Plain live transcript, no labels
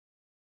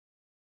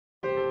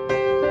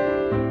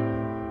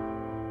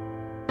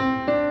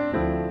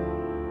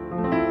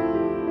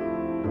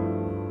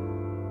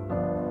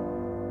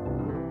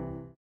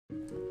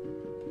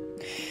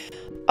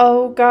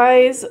Oh,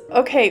 guys.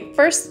 Okay,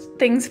 first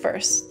things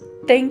first.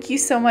 Thank you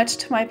so much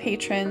to my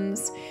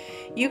patrons.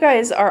 You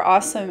guys are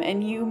awesome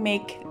and you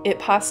make it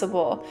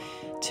possible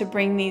to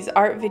bring these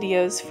art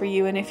videos for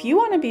you. And if you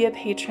want to be a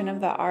patron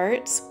of the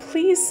arts,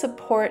 please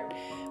support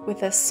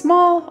with a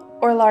small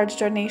or large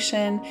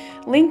donation.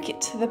 Link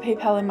to the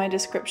PayPal in my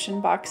description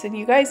box. And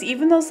you guys,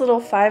 even those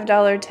little $5,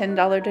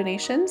 $10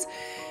 donations,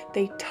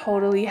 they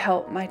totally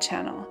help my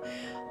channel.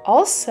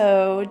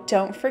 Also,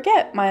 don't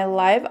forget my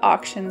live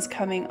auctions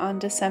coming on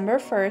December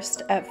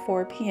 1st at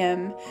 4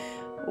 p.m.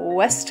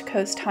 West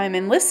Coast time.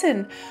 And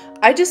listen,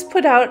 I just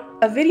put out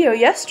a video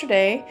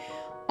yesterday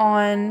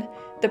on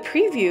the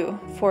preview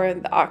for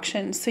the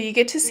auction. So you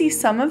get to see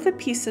some of the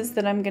pieces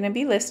that I'm going to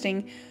be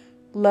listing.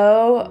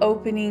 Low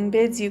opening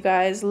bids, you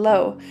guys,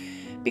 low.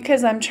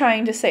 Because I'm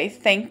trying to say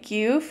thank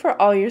you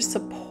for all your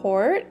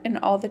support and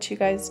all that you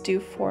guys do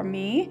for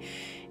me.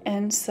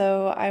 And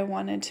so I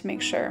wanted to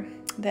make sure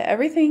that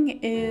everything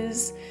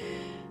is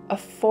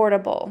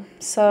affordable.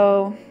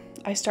 So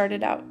I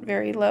started out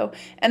very low.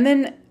 And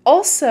then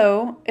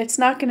also, it's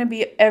not going to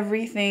be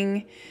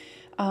everything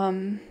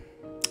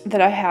that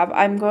I have.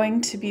 I'm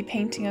going to be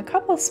painting a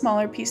couple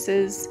smaller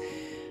pieces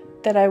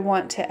that I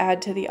want to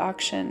add to the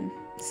auction.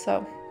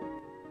 So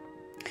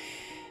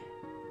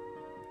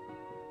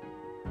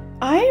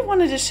I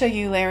wanted to show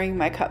you layering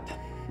my cup.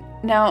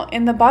 Now,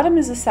 in the bottom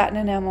is a satin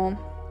enamel.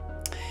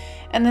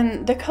 And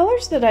then the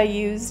colors that I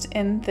used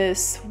in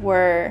this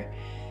were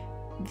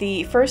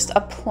the first a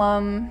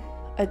plum,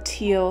 a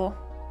teal,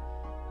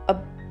 a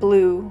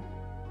blue,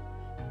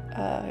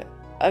 a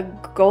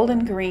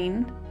golden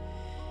green,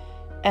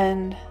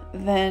 and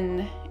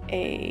then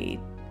a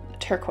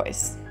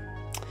turquoise.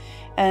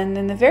 And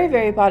then the very,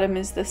 very bottom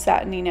is the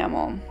satin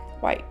enamel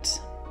white.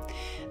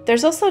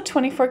 There's also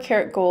 24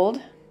 karat gold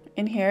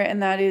in here,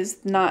 and that's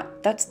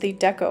the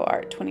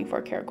Decoart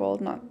 24 karat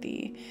gold, not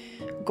the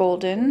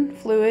golden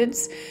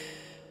fluids.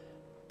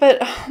 But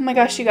oh my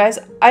gosh, you guys,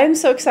 I am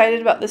so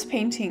excited about this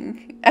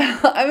painting.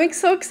 I'm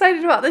so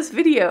excited about this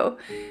video.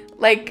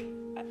 Like,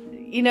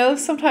 you know,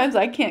 sometimes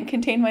I can't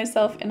contain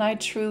myself, and I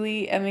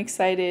truly am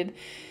excited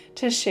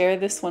to share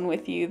this one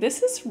with you.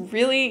 This is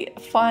really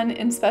fun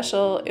and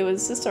special. It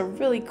was just a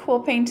really cool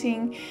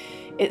painting.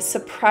 It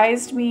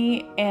surprised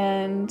me,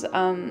 and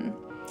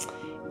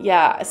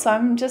yeah, so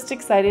I'm just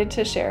excited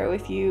to share it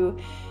with you.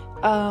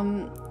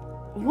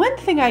 One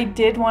thing I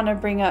did want to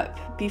bring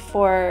up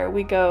before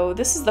we go,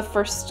 this is the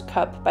first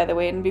cup, by the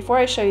way, and before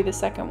I show you the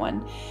second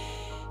one,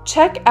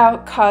 check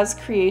out Cause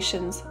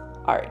Creations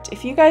art.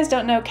 If you guys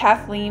don't know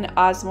Kathleen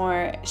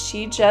Osmore,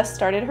 she just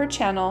started her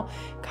channel,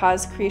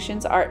 Cause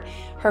Creations Art.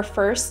 Her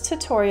first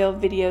tutorial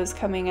video is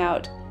coming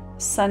out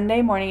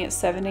Sunday morning at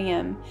 7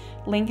 a.m.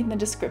 Link in the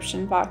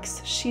description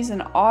box. She's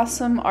an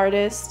awesome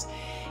artist,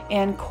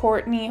 and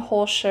Courtney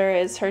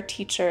Holscher is her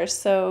teacher,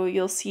 so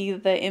you'll see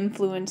the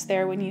influence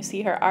there when you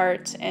see her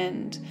art,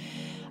 and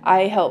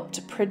I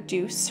helped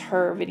produce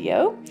her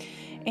video.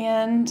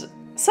 And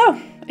so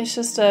it's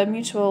just a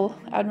mutual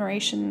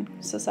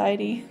admiration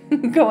society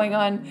going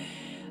on,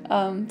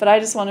 but I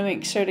just want to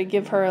make sure to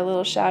give her a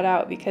little shout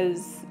out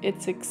because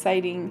it's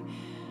exciting.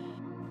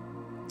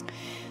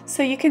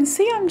 So you can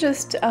see I'm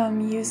just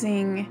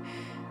using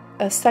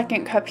a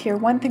second cup here.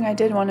 One thing I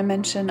did want to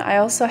mention, I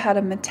also had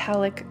a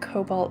metallic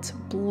cobalt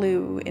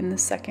blue in the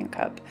second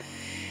cup.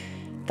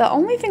 The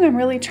only thing I'm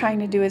really trying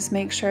to do is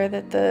make sure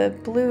that the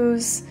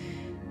blues,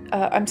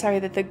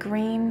 that the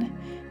green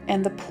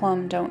and the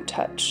plum don't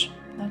touch.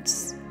 That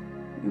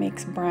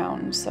makes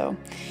brown, so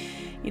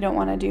you don't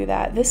want to do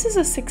that. This is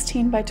a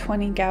 16 by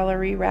 20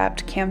 gallery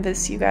wrapped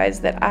canvas, you guys,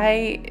 that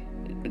I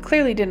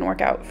clearly didn't work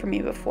out for me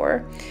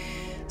before.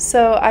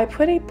 So I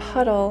put a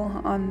puddle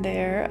on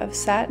there of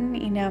satin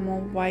enamel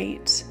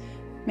white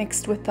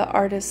mixed with the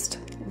Artist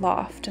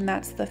Loft, and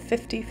that's the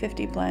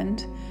 50-50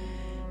 blend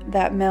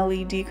that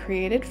Melly D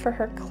created for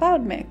her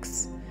cloud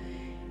mix.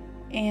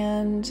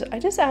 And I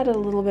just added a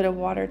little bit of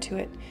water to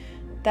it.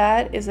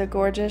 That is a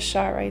gorgeous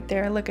shot right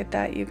there. Look at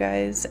that, you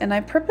guys. And I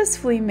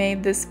purposefully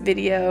made this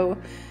video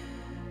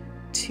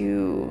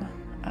to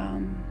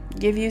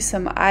give you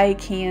some eye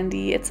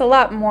candy. It's a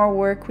lot more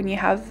work when you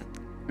have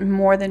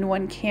more than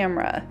one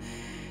camera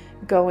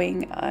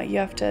going. You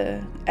have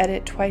to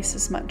edit twice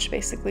as much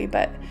basically,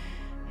 but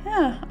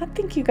yeah, I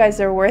think you guys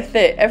are worth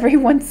it. Every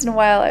once in a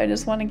while I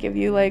just want to give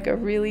you like a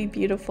really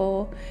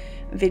beautiful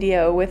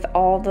video with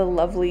all the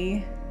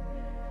lovely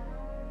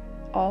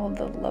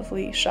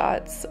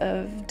shots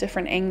of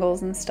different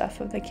angles and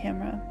stuff of the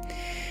camera.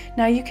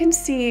 Now you can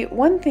see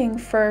one thing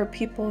for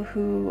people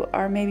who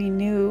are maybe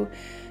new,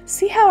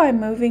 see how I'm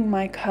moving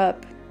my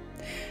cup.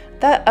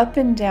 That up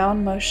and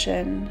down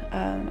motion,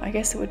 I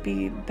guess it would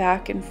be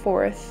back and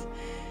forth,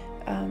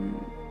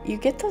 you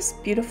get those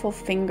beautiful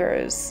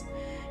fingers,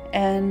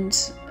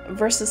 and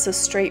versus a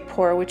straight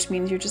pour, which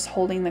means you're just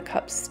holding the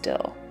cup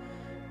still.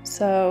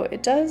 So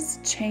it does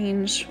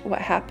change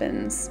what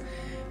happens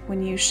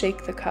when you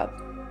shake the cup.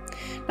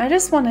 And I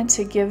just wanted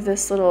to give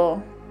this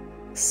little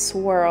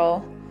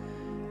swirl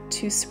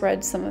to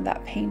spread some of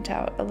that paint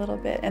out a little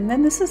bit. And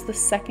then this is the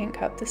second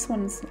cup. This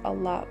one's a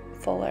lot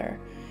fuller.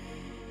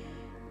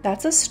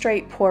 That's a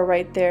straight pour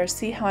right there.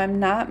 See how I'm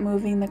not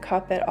moving the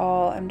cup at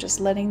all. I'm just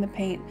letting the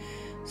paint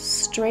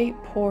straight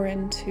pour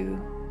into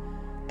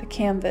the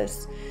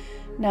canvas.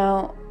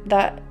 Now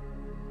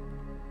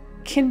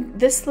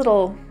this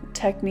little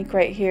technique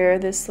right here,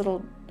 this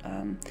little,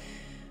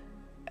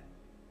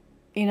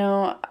 you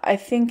know, I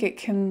think it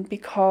can be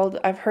called,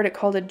 I've heard it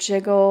called a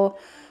jiggle,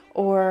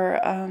 or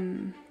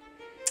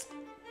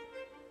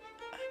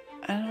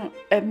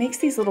it makes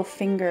these little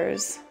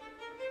fingers.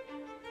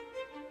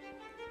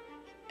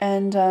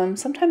 And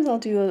sometimes I'll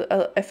do,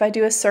 if I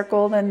do a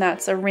circle, then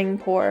that's a ring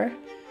pour.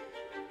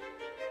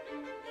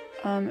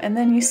 And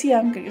then you see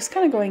I'm just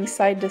kind of going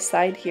side to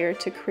side here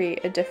to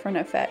create a different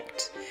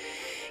effect.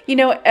 You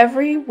know,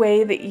 every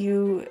way that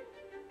you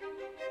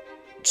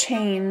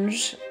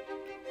change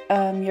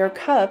your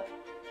cup,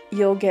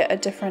 you'll get a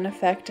different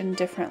effect and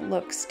different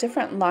looks.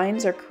 Different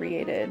lines are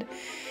created.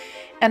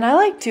 And I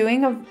like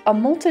doing a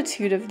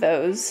multitude of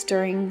those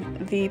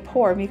during the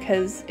pour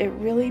because it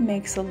really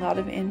makes a lot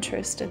of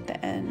interest at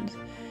the end.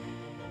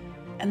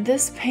 And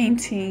this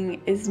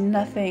painting is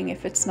nothing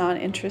if it's not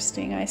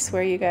interesting, I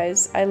swear you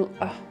guys.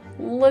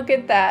 Look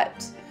at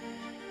that.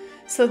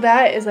 So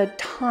that is a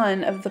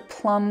ton of the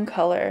plum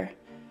color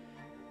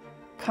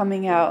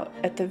coming out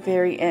at the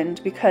very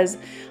end because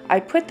I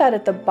put that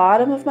at the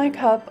bottom of my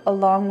cup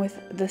along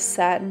with the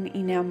satin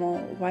enamel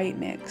white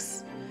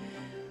mix.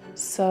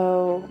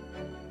 So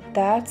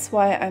that's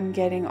why I'm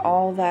getting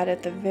all that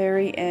at the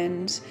very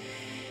end.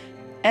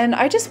 And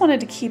I just wanted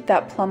to keep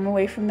that plum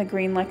away from the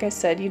green. Like I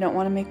said, you don't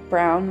want to make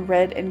brown.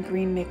 Red and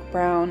green make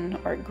brown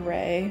or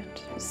gray.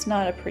 It's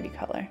not a pretty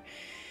color.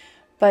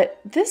 But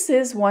this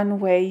is one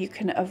way you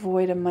can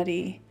avoid a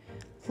muddy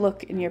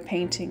look in your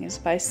painting, is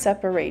by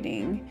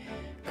separating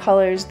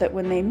colors that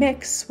when they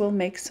mix will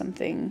make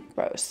something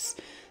gross.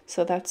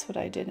 So that's what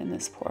I did in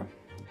this pour.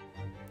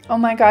 Oh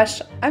my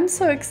gosh, I'm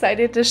so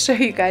excited to show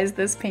you guys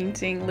this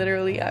painting.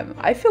 Literally,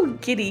 I feel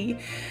giddy.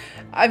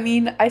 I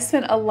mean, I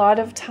spent a lot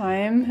of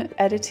time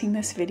editing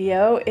this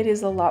video. It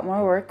is a lot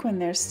more work when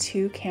there's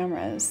two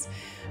cameras,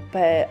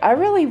 but I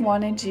really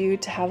wanted you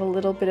to have a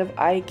little bit of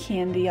eye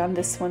candy on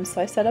this one,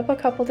 so I set up a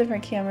couple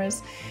different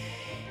cameras,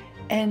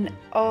 and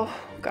oh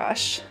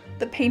gosh,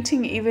 the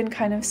painting even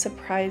kind of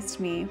surprised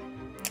me.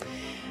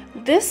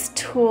 This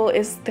tool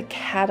is the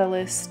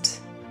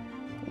Catalyst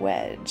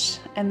wedge,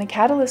 and the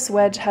Catalyst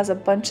wedge has a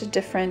bunch of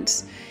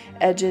different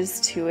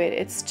edges to it.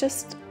 It's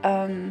just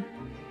an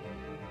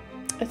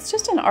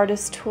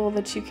artist tool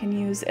that you can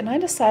use, and I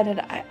decided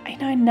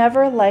I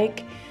never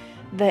like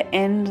the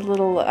end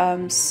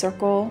little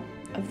circle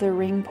of the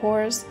ring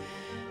pours,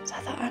 so I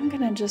thought I'm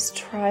gonna just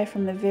try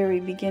from the very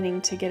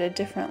beginning to get a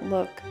different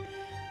look.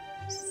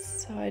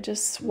 So I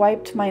just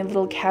swiped my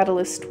little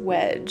Catalyst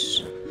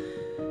wedge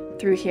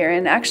through here,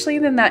 and actually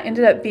then that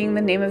ended up being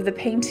the name of the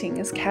painting,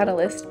 is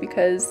Catalyst,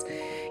 because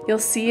you'll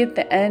see at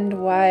the end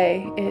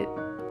why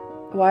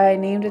I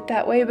named it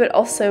that way, but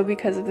also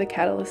because of the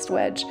Catalyst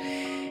wedge.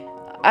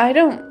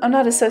 I'm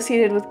not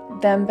associated with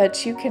them,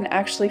 but you can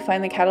actually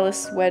find the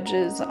Catalyst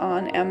wedges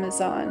on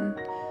Amazon.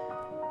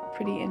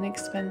 Pretty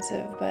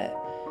inexpensive, but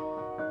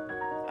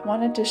I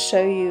wanted to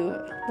show you,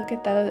 look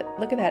at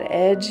that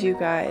edge, you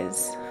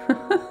guys.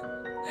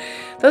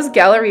 Those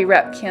gallery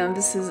wrap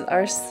canvases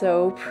are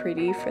so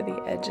pretty for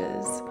the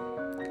edges.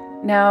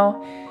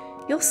 Now,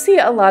 you'll see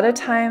a lot of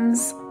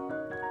times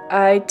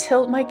I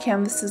tilt my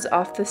canvases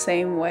off the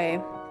same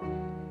way.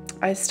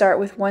 I start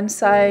with one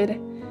side,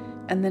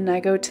 and then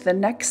I go to the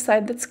next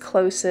side that's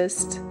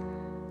closest,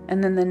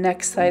 and then the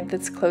next side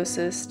that's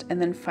closest,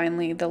 and then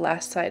finally the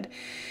last side.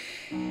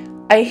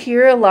 I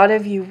hear a lot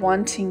of you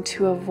wanting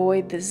to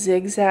avoid the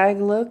zigzag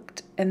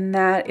look, and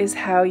that is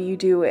how you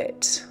do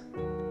it.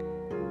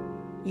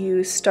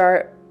 You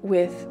start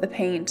with the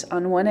paint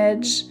on one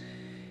edge,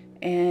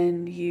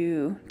 and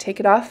you take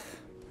it off,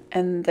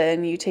 and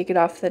then you take it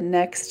off the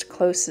next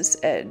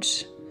closest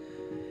edge,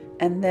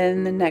 and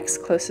then the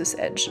next closest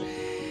edge.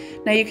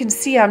 Now you can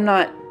see I'm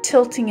not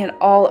tilting it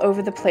all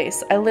over the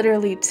place. I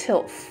literally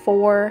tilt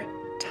 4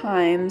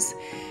 times,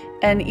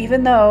 and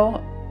even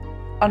though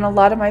on a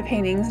lot of my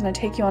paintings, and I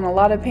take you on a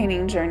lot of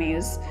painting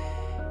journeys,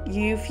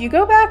 if you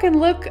go back and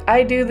look,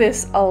 I do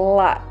this a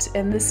lot,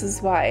 and this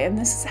is why, and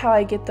this is how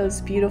I get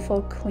those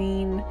beautiful,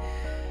 clean,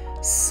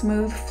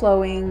 smooth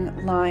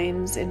flowing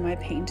lines in my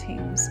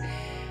paintings.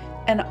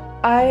 And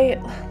I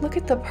look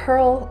at the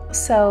pearl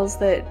cells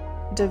that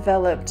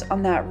developed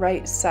on that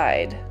right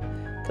side,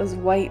 those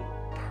white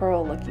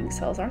pearl looking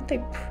cells. Aren't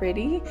they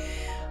pretty?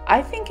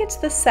 I think it's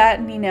the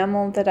satin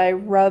enamel that I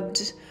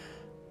rubbed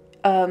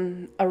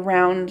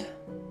around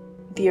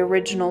the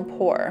original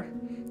pour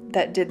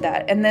that did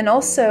that. And then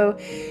also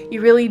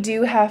you really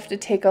do have to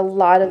take a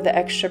lot of the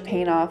extra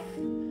paint off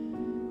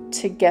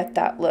to get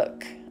that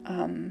look.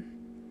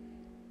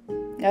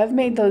 I've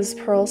made those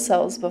pearl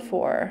cells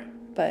before,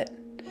 but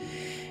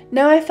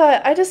now I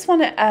thought I just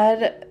want to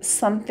add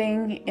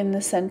something in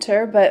the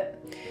center, but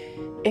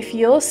if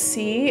you'll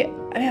see,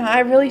 man, I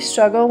really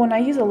struggle. When I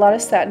use a lot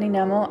of satin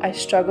enamel, I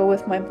struggle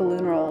with my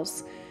balloon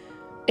rolls.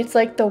 It's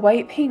like the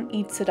white paint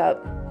eats it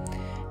up.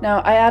 Now,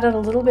 I added a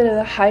little bit of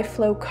the high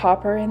flow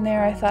copper in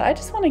there. I thought I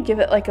just want to give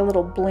it like a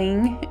little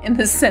bling in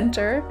the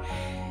center.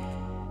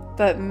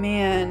 But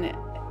man,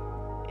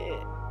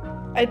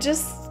 I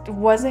just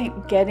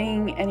wasn't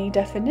getting any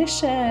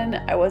definition.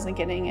 I wasn't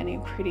getting any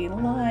pretty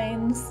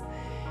lines.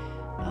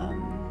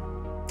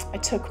 I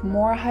took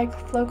more high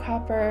flow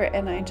copper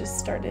and I just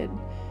started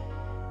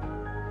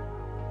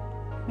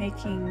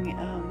making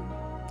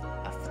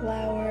a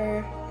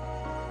flower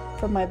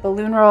for my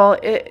balloon roll.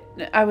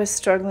 I was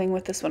struggling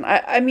with this one.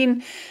 I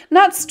mean,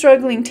 not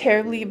struggling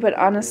terribly, but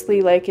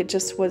honestly, like, it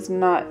just was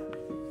not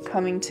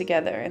coming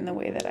together in the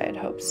way that I had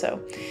hoped.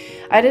 So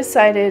I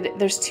decided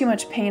there's too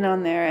much paint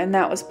on there, and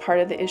that was part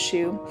of the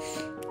issue.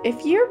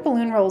 If your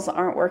balloon rolls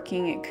aren't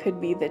working, it could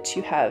be that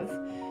you have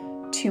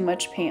too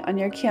much paint on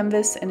your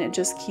canvas and it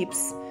just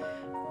keeps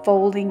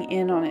folding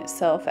in on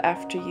itself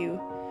after you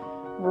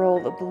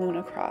roll the balloon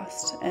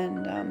across.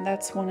 And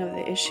that's one of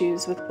the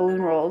issues with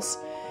balloon rolls.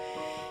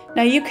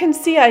 Now you can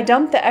see I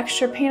dumped the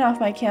extra paint off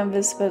my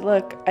canvas, but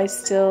look, I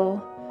still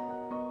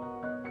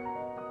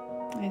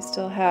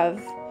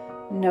have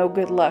no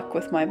good luck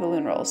with my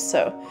balloon rolls.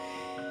 So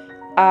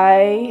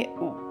I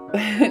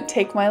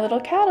take my little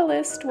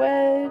catalyst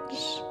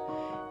wedge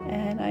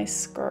and I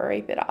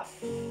scrape it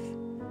off.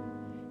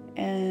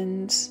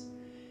 And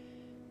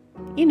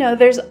you know,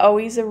 there's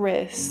always a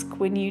risk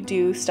when you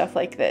do stuff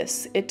like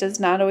this. It does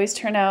not always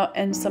turn out,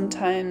 and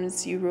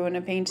sometimes you ruin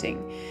a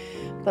painting.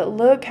 But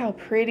look how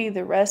pretty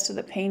the rest of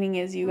the painting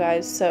is, you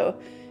guys. So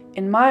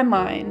in my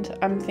mind,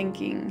 I'm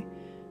thinking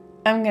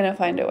I'm gonna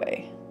find a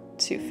way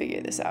to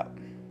figure this out.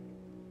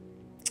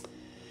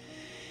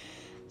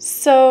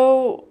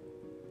 So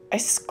I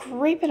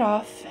scrape it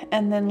off,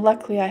 and then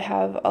luckily I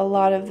have a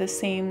lot of the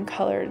same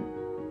colored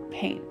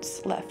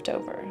paints left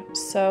over.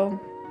 So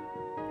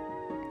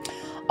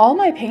all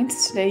my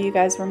paints today, you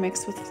guys, were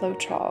mixed with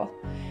Floetrol,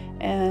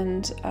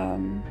 and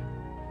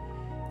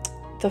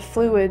the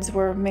fluids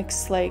were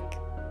mixed like,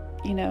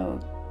 you know,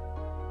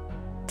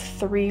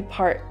 3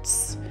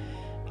 parts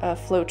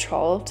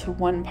Floetrol to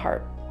 1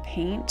 part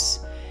paint,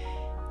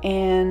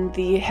 and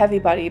the heavy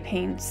body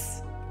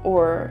paints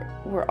were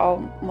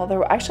all, well, there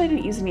were actually, I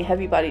didn't use any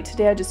heavy body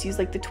today. I just used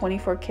like the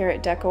 24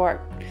 karat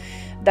Decoart.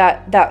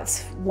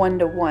 That's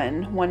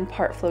 1-to-1, 1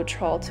 part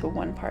Floetrol to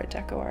 1 part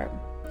Decoart.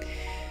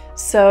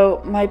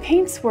 So my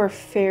paints were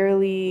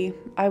fairly,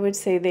 I would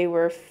say they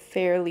were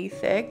fairly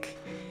thick.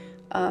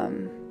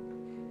 And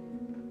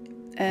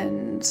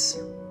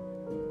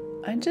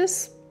I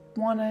just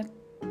want to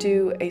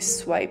do a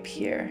swipe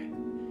here.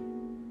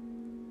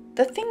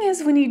 The thing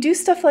is, when you do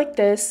stuff like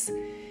this,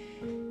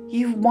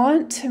 you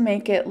want to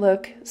make it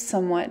look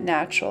somewhat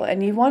natural,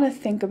 and you want to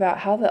think about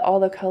how all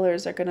the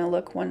colors are going to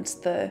look once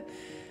the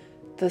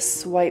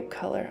swipe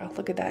color. Oh,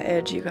 look at that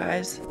edge, you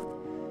guys.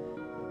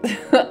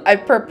 I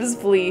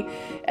purposefully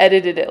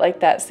edited it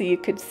like that so you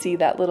could see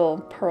that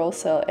little pearl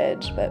cell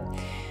edge. But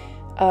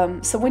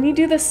so when you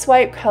do the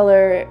swipe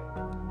color,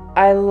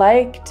 I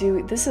like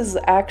this is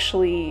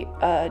actually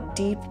a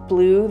deep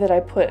blue that I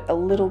put a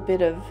little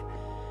bit of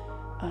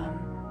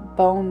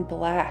bone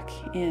black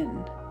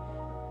in,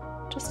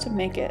 just to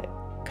make it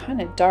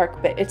kind of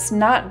dark, but it's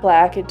not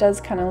black. It does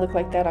kind of look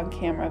like that on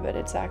camera, but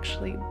it's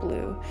actually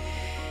blue.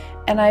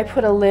 And I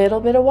put a little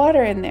bit of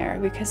water in there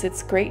because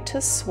it's great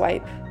to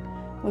swipe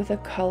with a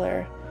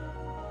color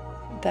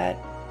that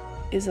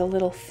is a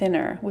little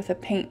thinner, with a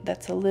paint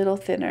that's a little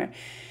thinner.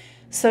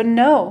 So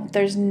no,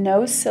 there's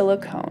no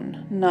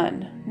silicone,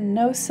 none,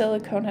 no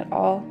silicone at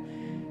all.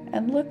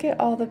 And look at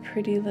all the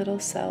pretty little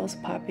cells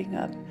popping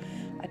up.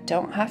 I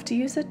don't have to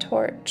use a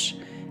torch,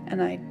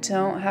 and I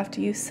don't have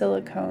to use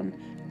silicone.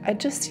 I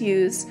just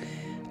use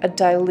a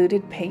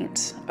diluted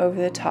paint over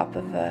the top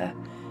of a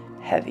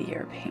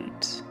heavier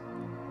paint.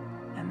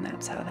 And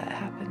that's how that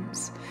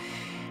happens.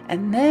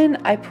 And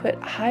then I put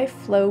high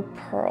flow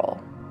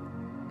pearl.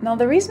 Now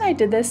the reason I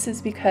did this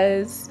is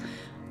because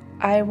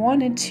I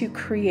wanted to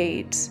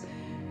create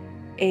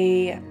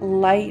a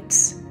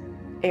light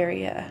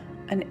area,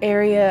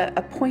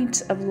 a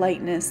point of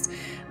lightness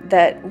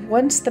that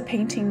once the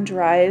painting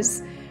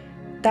dries,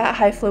 that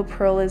high flow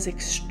pearl is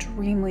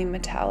extremely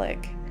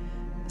metallic.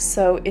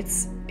 So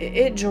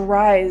it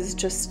dries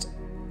just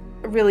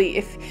really.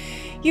 If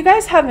you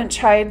guys haven't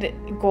tried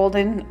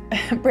Golden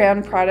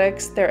brand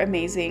products, they're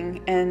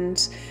amazing,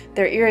 and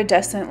their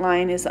iridescent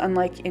line is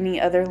unlike any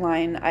other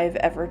line I've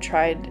ever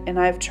tried. And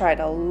I've tried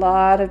a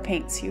lot of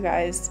paints, you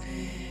guys,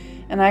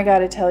 and I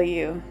gotta tell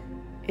you,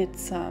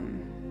 it's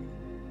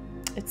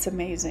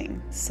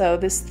amazing. So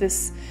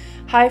this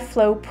high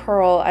flow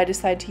pearl, I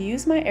decided to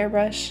use my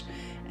airbrush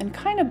and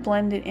kind of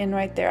blend it in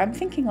right there. I'm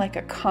thinking like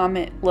a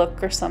comet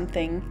look or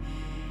something.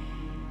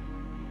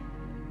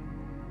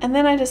 And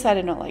then I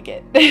decided I don't like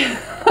it.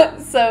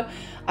 So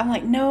I'm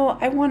like, no,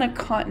 I want a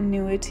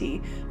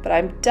continuity, but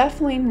I'm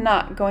definitely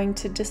not going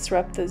to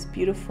disrupt those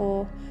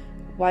beautiful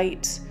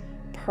white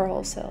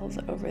pearl cells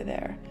over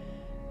there.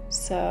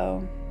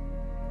 So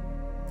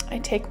I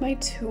take my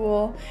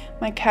tool,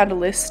 my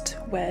catalyst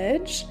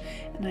wedge,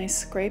 and I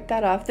scrape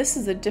that off. This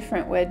is a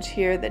different wedge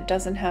here that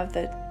doesn't have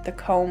the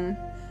comb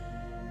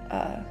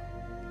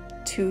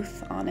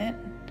tooth on it.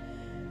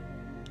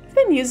 I've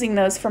been using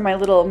those for my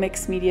little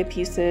mixed media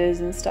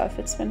pieces and stuff.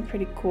 It's been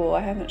pretty cool. I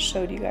haven't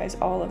showed you guys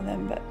all of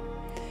them, but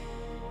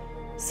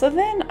so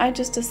then I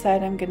just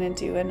decide I'm gonna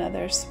do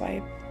another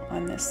swipe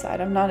on this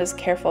side. I'm not as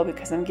careful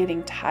because I'm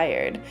getting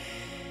tired.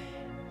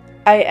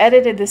 I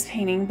edited this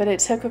painting, but it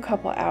took a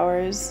couple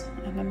hours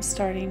and I'm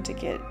starting to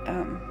get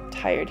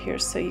tired here,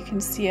 so you can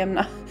see I'm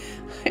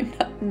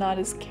not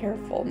as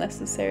careful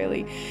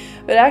necessarily,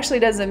 but it actually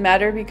doesn't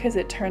matter because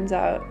it turns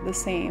out the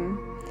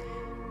same.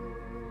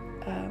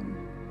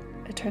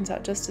 It turns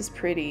out just as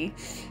pretty.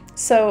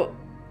 So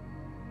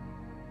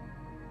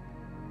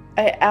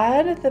I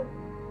add the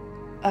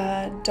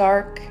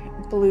dark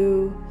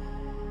blue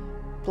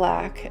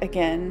black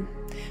again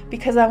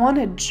because I want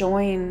to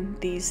join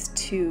these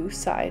two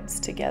sides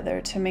together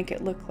to make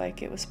it look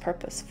like it was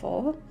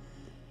purposeful.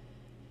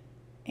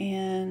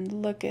 And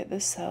look at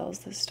the cells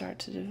that start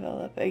to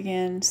develop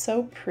again,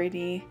 so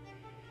pretty,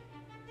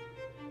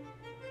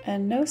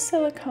 and no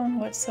silicone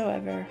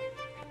whatsoever.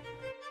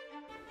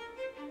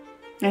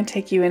 I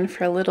take you in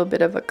for a little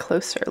bit of a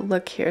closer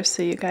look here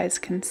so you guys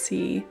can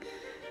see.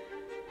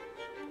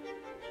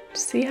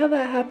 See how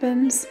that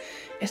happens?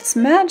 It's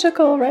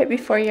magical right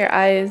before your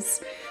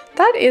eyes.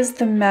 That is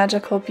the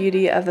magical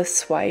beauty of a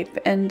swipe,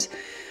 and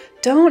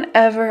don't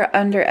ever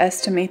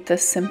underestimate the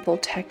simple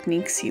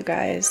techniques, you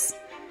guys.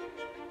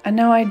 I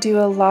know I do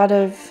a lot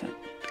of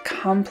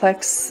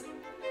complex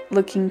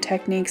looking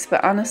techniques,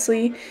 but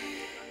honestly,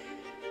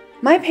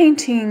 my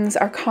paintings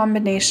are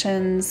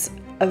combinations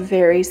of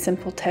very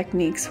simple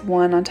techniques,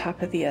 one on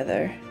top of the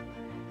other.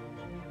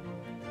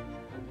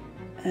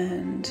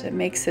 And it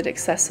makes it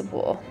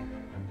accessible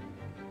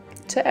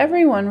to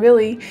everyone,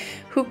 really,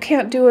 who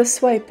can't do a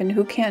swipe and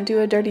who can't do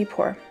a dirty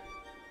pour.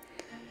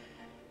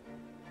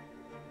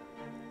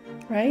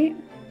 Right?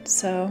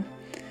 So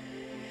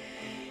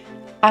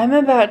I'm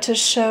about to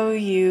show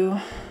you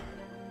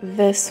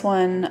this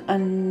one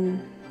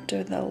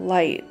under the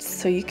lights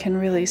so you can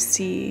really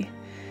see.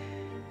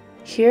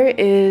 Here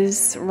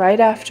is right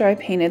after I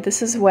painted.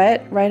 This is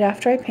wet right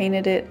after I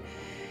painted it,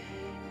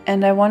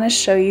 and I want to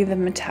show you the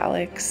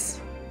metallics.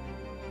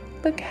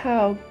 Look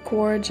how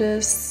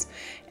gorgeous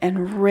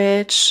and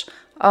rich.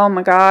 Oh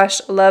my gosh,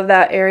 I love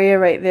that area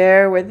right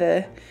there where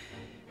the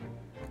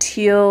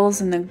teals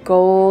and the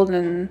gold,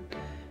 and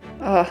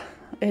oh,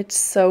 it's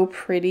so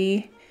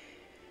pretty.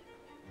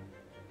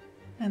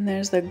 And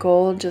there's the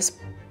gold just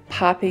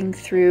popping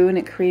through, and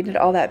it created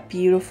all that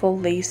beautiful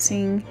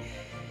lacing.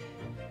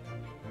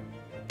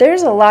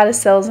 There's a lot of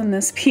cells in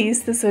this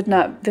piece. This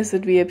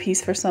would be a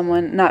piece for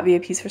someone, not be a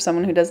piece for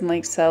someone who doesn't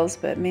like cells,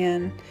 but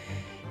man,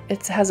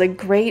 it has a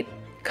great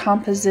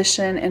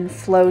composition and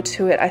flow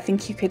to it. I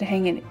think you could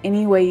hang it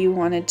any way you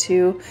wanted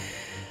to.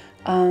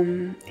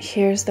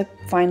 Here's the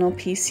final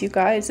piece, you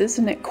guys.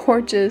 Isn't it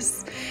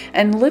gorgeous?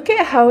 And look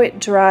at how it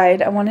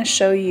dried. I want to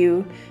show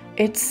you.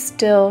 It's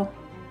still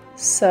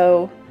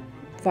so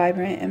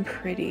vibrant and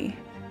pretty.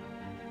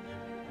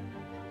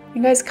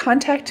 You guys,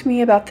 contact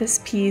me about this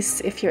piece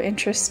if you're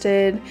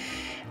interested,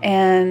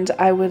 and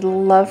I would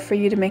love for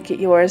you to make it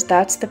yours.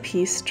 That's the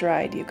piece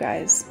dried, you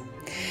guys.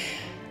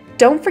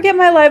 Don't forget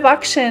my live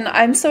auction.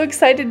 I'm so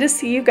excited to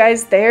see you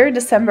guys there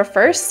December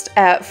 1st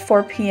at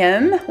 4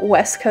 p.m.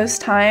 West Coast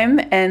time,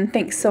 and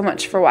thanks so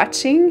much for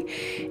watching.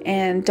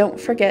 And don't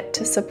forget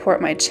to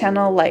support my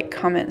channel, like,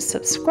 comment,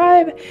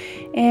 subscribe,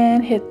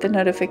 and hit the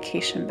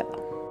notification bell.